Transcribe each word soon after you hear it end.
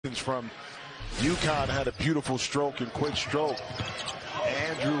Ravens from UConn had a beautiful stroke and quick stroke.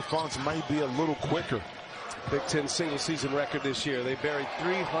 Andrew Funks might be a little quicker. Big Ten single season record this year. They buried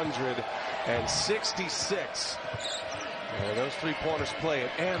 366. And those three-pointers play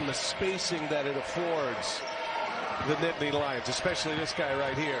it, and the spacing that it affords the Nittany Lions, especially this guy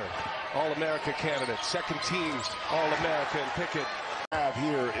right here. All-America candidate, second team All-America, and Pickett. Have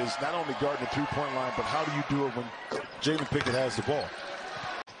here is not only guarding the three-point line, but how do you do it when Jalen Pickett has the ball?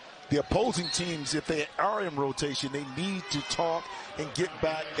 The opposing teams, if they are in rotation, they need to talk and get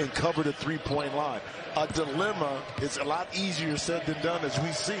back and cover the three-point line. A dilemma is a lot easier said than done, as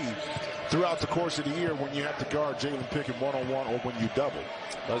we see throughout the course of the year when you have to guard Jalen Pickett one-on-one or when you double.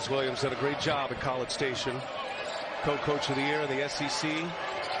 Buzz Williams did a great job at College Station. Co-coach of the year in the SEC in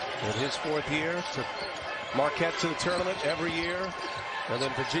his fourth year. Took Marquette to the tournament every year. And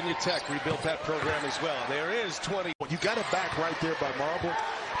then Virginia Tech rebuilt that program as well. There is 20. You got it back right there by Marble.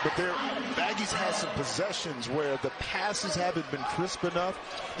 But Aggies had some possessions where the passes haven't been crisp enough,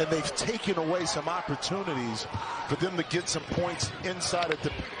 and they've taken away some opportunities for them to get some points inside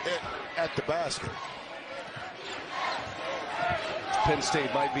at the basket. Penn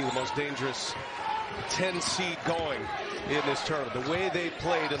State might be the most dangerous 10 seed going in this tournament. The way they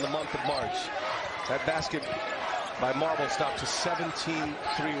played in the month of March. That basket by Marble stopped a 17-3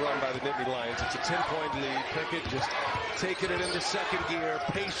 run by the Nittany Lions. It's a 10-point lead. Pickett just taking it into second gear,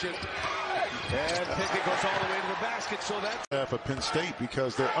 patient. And Pickett goes all the way to the basket. So that's for Penn State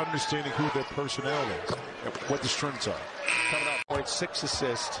because they're understanding who their personnel is and what the strengths are. Coming up, 0.6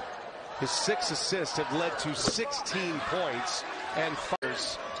 assists. His 6 assists have led to 16 points and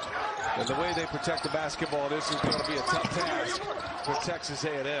fires. And the way they protect the basketball, this is going to be a tough task for Texas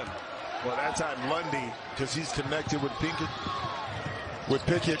A&M. Well, that time Lundy, because he's connected with Pickett,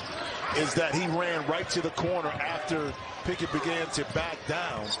 is that he ran right to the corner after Pickett began to back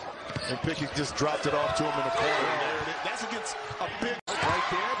down, and Pickett just dropped it off to him in the corner. And that's against a big right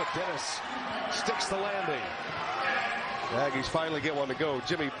there, but Dennis sticks the landing. The Aggies finally get one to go.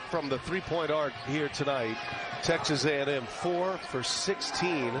 Jimmy, from the three-point arc here tonight, Texas A&M 4 for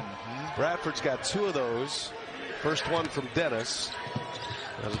 16. Bradford's got 2 of those. First one from Dennis.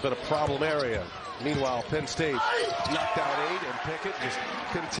 Has been a problem area. Meanwhile, Penn State knocked out 8, and Pickett just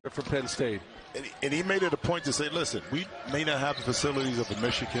continued for Penn State. And he made it a point to say, listen, we may not have the facilities of a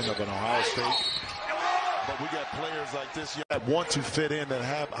Michigan, of an Ohio State, but we got players like this that want to fit in and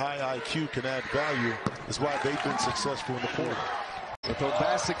have high IQ, can add value. That's why they've been successful in the quarter. With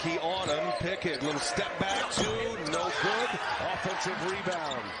Obaseki on him, Pickett, little step back, 2, no good. Offensive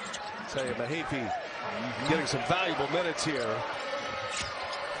rebound. I'll tell you, Mahaffey getting some valuable minutes here.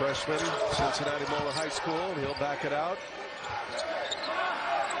 Freshman, Cincinnati Moeller High School, and he'll back it out.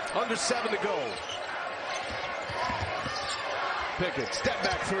 Under 7 to go. Pickett, step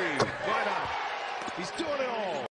back 3. Why not? He's doing it all.